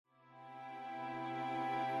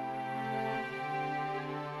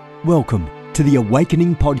Welcome to the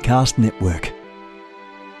Awakening Podcast Network.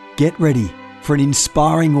 Get ready for an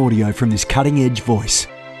inspiring audio from this cutting-edge voice.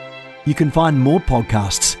 You can find more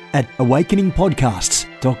podcasts at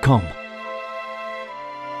awakeningpodcasts.com.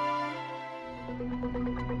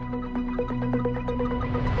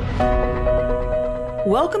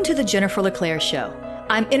 Welcome to the Jennifer LeClaire Show.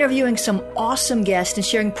 I'm interviewing some awesome guests and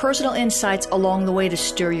sharing personal insights along the way to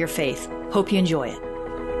stir your faith. Hope you enjoy it.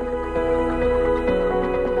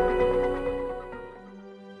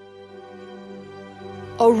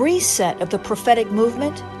 A reset of the prophetic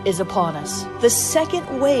movement is upon us. The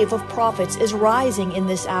second wave of prophets is rising in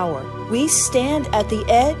this hour. We stand at the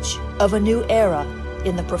edge of a new era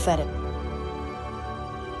in the prophetic.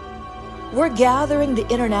 We're gathering the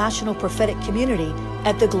international prophetic community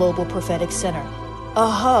at the Global Prophetic Center, a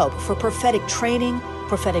hub for prophetic training,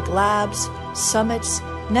 prophetic labs, summits,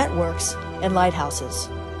 networks, and lighthouses.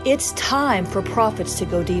 It's time for prophets to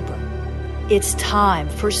go deeper. It's time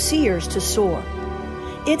for seers to soar.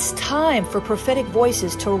 It's time for prophetic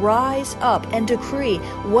voices to rise up and decree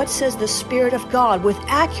what says the Spirit of God with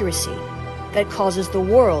accuracy that causes the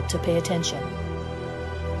world to pay attention.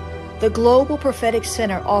 The Global Prophetic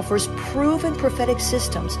Center offers proven prophetic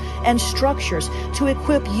systems and structures to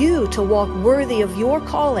equip you to walk worthy of your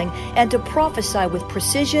calling and to prophesy with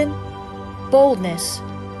precision, boldness,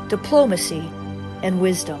 diplomacy, and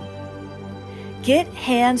wisdom. Get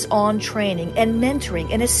hands-on training and mentoring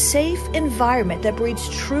in a safe environment that breeds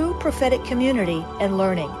true prophetic community and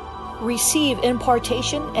learning. Receive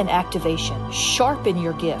impartation and activation. Sharpen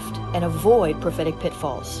your gift and avoid prophetic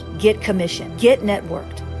pitfalls. Get commissioned. Get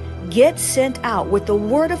networked. Get sent out with the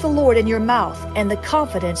word of the Lord in your mouth and the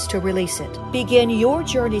confidence to release it. Begin your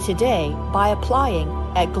journey today by applying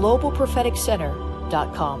at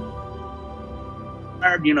globalpropheticcenter.com.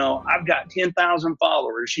 I've got 10,000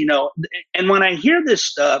 followers, and when I hear this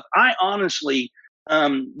stuff, I honestly, I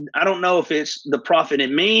don't know if it's the prophet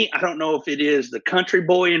in me. I don't know if it is the country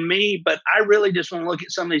boy in me, but I really just want to look at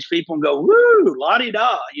some of these people and go, woo,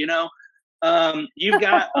 la-di-da, you've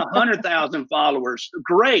got 100,000 followers.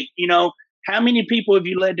 Great. How many people have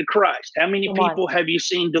you led to Christ? How many people have you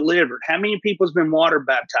seen delivered? How many people has been water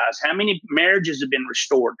baptized? How many marriages have been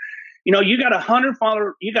restored? You got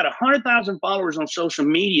 100,000 followers on social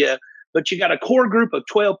media, but you got a core group of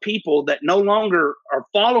 12 people that no longer are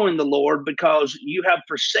following the Lord because you have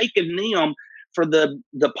forsaken them for the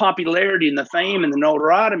popularity and the fame and the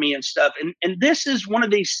notoriety and stuff. And this is one of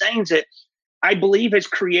these things that I believe has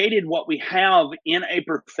created what we have in a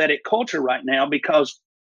prophetic culture right now, because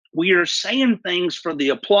we are saying things for the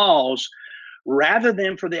applause rather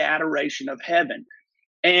than for the adoration of heaven.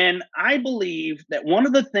 And I believe that one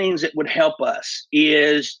of the things that would help us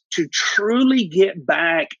is to truly get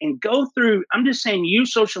back and go through, I'm just saying,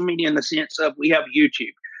 use social media in the sense of we have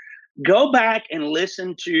YouTube. Go back and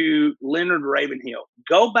listen to Leonard Ravenhill.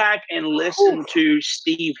 Go back and listen to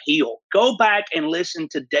Steve Hill. Go back and listen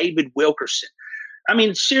to David Wilkerson. I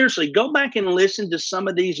mean, seriously, go back and listen to some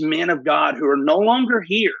of these men of God who are no longer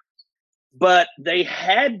here, but they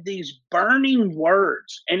had these burning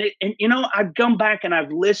words. And I've gone back and I've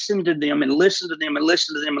listened to them and listened to them and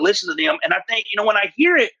listened to them and listened to them. And I think, when I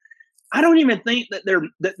hear it, I don't even think that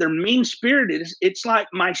they're mean-spirited. It's like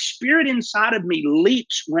my spirit inside of me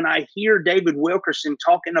leaps when I hear David Wilkerson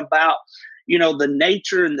talking about, the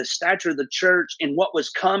nature and the stature of the church and what was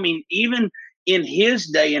coming even in his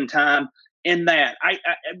day and time. In that,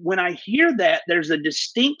 when I hear that, there's a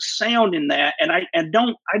distinct sound in that, and I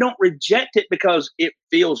don't reject it because it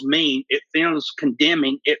feels mean, it feels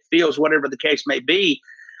condemning, it feels whatever the case may be.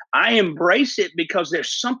 I embrace it because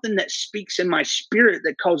there's something that speaks in my spirit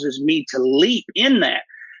that causes me to leap in that.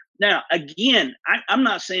 Now, again, I'm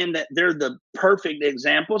not saying that they're the perfect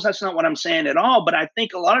examples. That's not what I'm saying at all. But I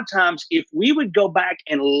think a lot of times, if we would go back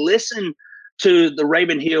and listen to the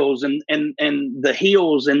Raven Hills and the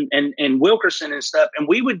Hills and Wilkerson and stuff, and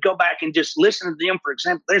we would go back and just listen to them. For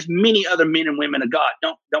example, there's many other men and women of God.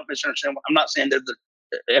 Don't misunderstand. I'm not saying they're the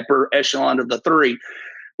upper echelon of the three,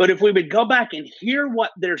 but if we would go back and hear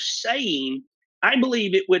what they're saying, I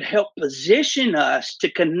believe it would help position us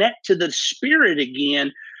to connect to the Spirit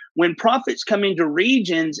again when prophets come into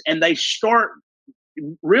regions and they start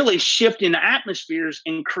really shifting atmospheres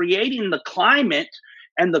and creating the climate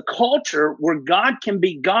and the culture where God can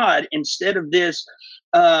be God instead of this,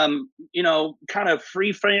 kind of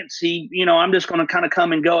free fancy, I'm just going to kind of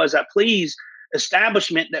come and go as I please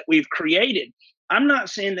establishment that we've created. I'm not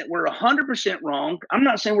saying that we're 100% wrong. I'm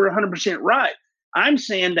not saying we're 100% right. I'm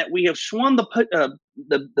saying that we have swung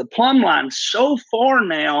the plumb line so far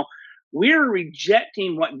now, we're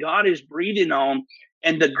rejecting what God is breathing on.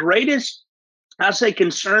 And the greatest I say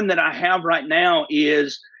concern that I have right now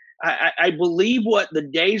is I believe what the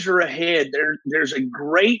days are ahead. There's a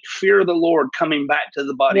great fear of the Lord coming back to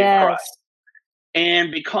the body of Yes. Christ.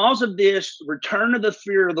 And because of this return of the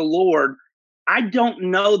fear of the Lord, I don't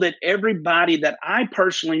know that everybody that I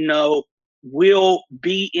personally know will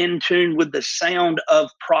be in tune with the sound of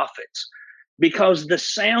prophets, because the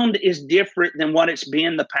sound is different than what it's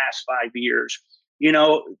been the past 5 years. You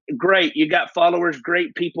know, great, you got followers,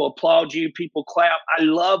 great, people applaud you, people clap. I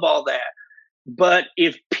love all that. But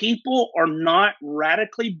if people are not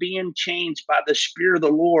radically being changed by the Spirit of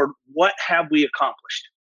the Lord, what have we accomplished?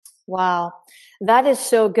 Wow, that is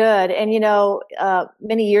so good. And,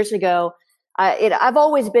 many years ago, I've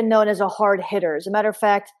always been known as a hard hitter. As a matter of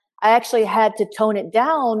fact, I actually had to tone it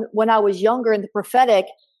down when I was younger in the prophetic,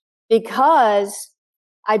 because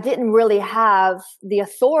I didn't really have the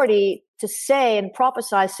authority to say and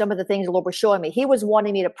prophesy some of the things the Lord was showing me. He was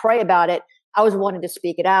wanting me to pray about it. I was wanting to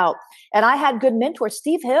speak it out. And I had good mentors.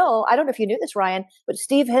 Steve Hill, I don't know if you knew this, Ryan, but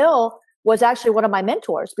Steve Hill was actually one of my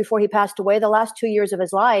mentors before he passed away, the last 2 years of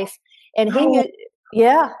his life. And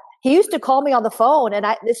he used to call me on the phone. And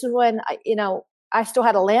this is when I still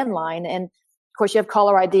had a landline. And of course you have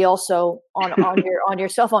caller ID also on your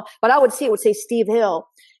cell phone, but I would see, it would say Steve Hill.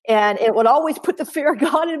 And it would always put the fear of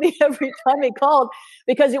God in me every time he called,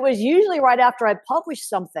 because it was usually right after I published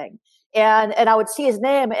something. And I would see his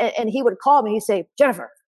name, and he would call me. He'd say, Jennifer.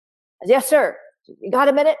 I said, yes, sir. You got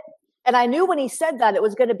a minute? And I knew when he said that it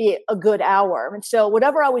was going to be a good hour. And so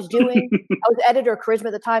whatever I was doing, I was editor of Charisma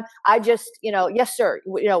at the time. I just, yes, sir,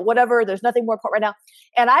 whatever. There's nothing more important right now.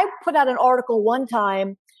 And I put out an article one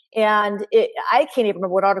time, and I can't even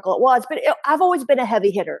remember what article it was, but I've always been a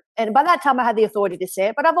heavy hitter. And by that time I had the authority to say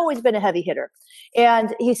it, but I've always been a heavy hitter.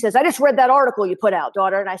 And he says, I just read that article you put out,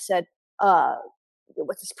 daughter. And I said,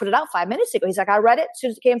 just put it out 5 minutes ago. He's like, I read it as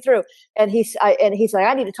soon as it came through. And he's like,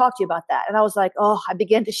 I need to talk to you about that. And I was like, I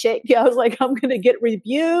began to shake. I was like, I'm going to get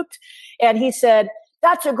rebuked. And he said,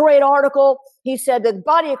 that's a great article. He said, the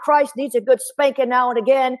body of Christ needs a good spanking now and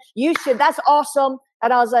again. That's awesome.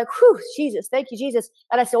 And I was like, whew, Jesus, thank you, Jesus.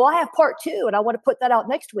 And I said, well, I have part 2 and I want to put that out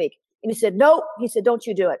next week. And he said, no. He said, don't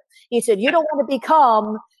you do it. He said, you don't want to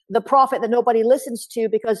become the prophet that nobody listens to,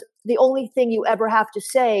 because the only thing you ever have to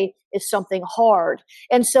say is something hard.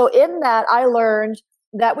 And so in that, I learned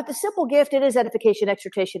that with the simple gift, it is edification,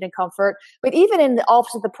 exhortation, and comfort. But even in the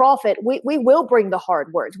office of the prophet, we will bring the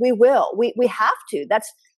hard words. We have to.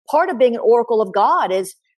 That's part of being an oracle of God,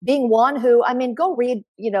 is being one who, go read,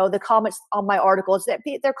 the comments on my articles.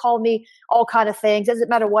 They're calling me all kind of things. Doesn't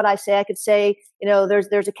matter what I say. I could say,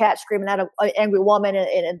 there's a cat screaming at an angry woman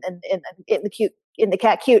and the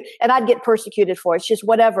cat cute, and I'd get persecuted for it. It's just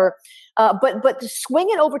whatever. But to swing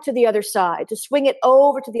it over to the other side,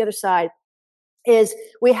 is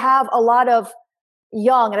we have a lot of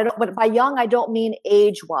young, but by young, I don't mean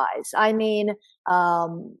age-wise. I mean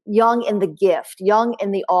young in the gift, young in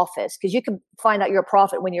the office, because you can find out you're a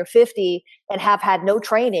prophet when you're 50 and have had no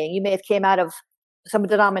training. You may have came out of some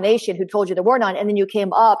denomination who told you there were none, and then you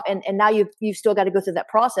came up, and now you've still got to go through that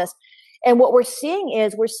process. And what we're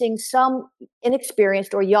seeing some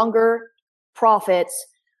inexperienced or younger prophets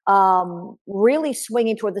really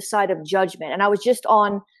swinging toward the side of judgment. And I was just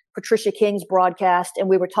on Patricia King's broadcast, and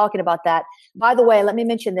we were talking about that. By the way, let me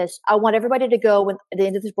mention this. I want everybody to go at the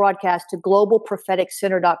end of this broadcast to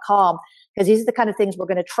globalpropheticcenter.com, because these are the kind of things we're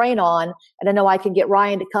going to train on. And I know I can get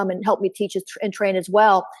Ryan to come and help me teach and train as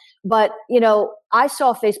well. But, I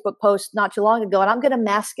saw a Facebook post not too long ago, and I'm going to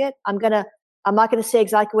mask it. I'm not going to say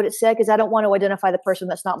exactly what it said, because I don't want to identify the person.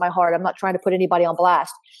 That's not my heart. I'm not trying to put anybody on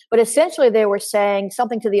blast. But essentially they were saying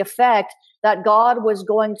something to the effect that God was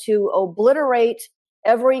going to obliterate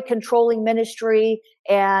every controlling ministry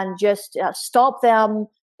and just stomp them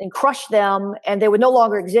and crush them, and they would no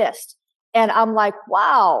longer exist. And I'm like,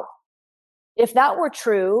 wow, if that were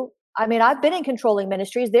true, I've been in controlling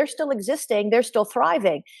ministries. They're still existing. They're still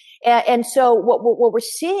thriving. And so what we're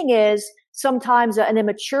seeing is sometimes an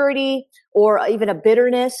immaturity or even a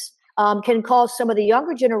bitterness can cause some of the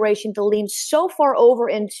younger generation to lean so far over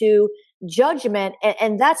into judgment.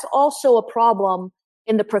 And that's also a problem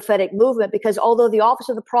in the prophetic movement, because although the office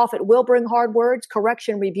of the prophet will bring hard words,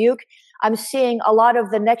 correction, rebuke, I'm seeing a lot of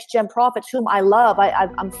the next gen prophets whom I love.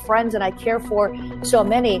 I'm friends and I care for so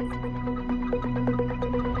many.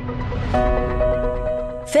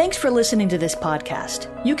 Thanks for listening to this podcast.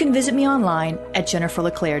 You can visit me online at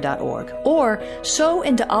jenniferleclaire.org or sow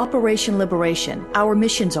into Operation Liberation, our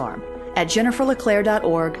missions arm, at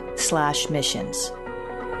jenniferleclaire.org/missions.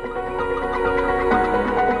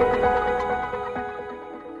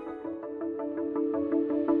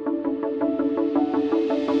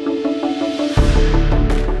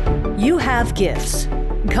 You have gifts.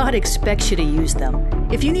 God expects you to use them.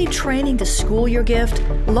 If you need training to school your gift,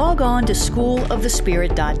 log on to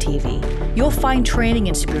schoolofthespirit.tv. You'll find training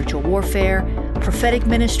in spiritual warfare, prophetic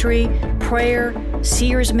ministry, prayer,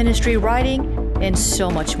 seers ministry, writing, and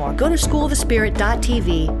so much more. Go to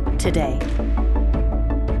schoolofthespirit.tv today.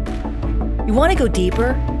 You want to go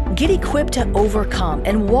deeper? Get equipped to overcome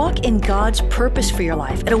and walk in God's purpose for your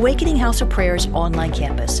life at Awakening House of Prayer's online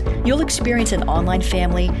campus. You'll experience an online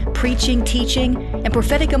family, preaching, teaching, and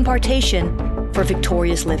prophetic impartation for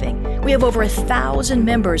victorious living. We have over 1,000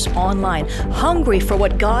 members online, hungry for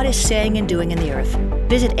what God is saying and doing in the earth.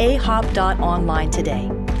 Visit ahop.online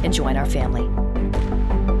today and join our family.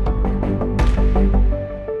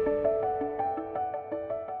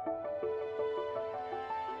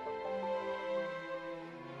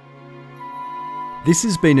 This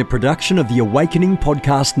has been a production of the Awakening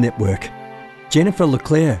Podcast Network. Jennifer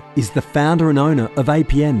LeClaire is the founder and owner of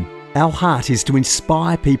APN. Our heart is to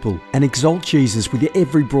inspire people and exalt Jesus with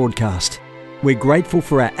every broadcast. We're grateful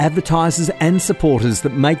for our advertisers and supporters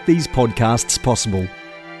that make these podcasts possible.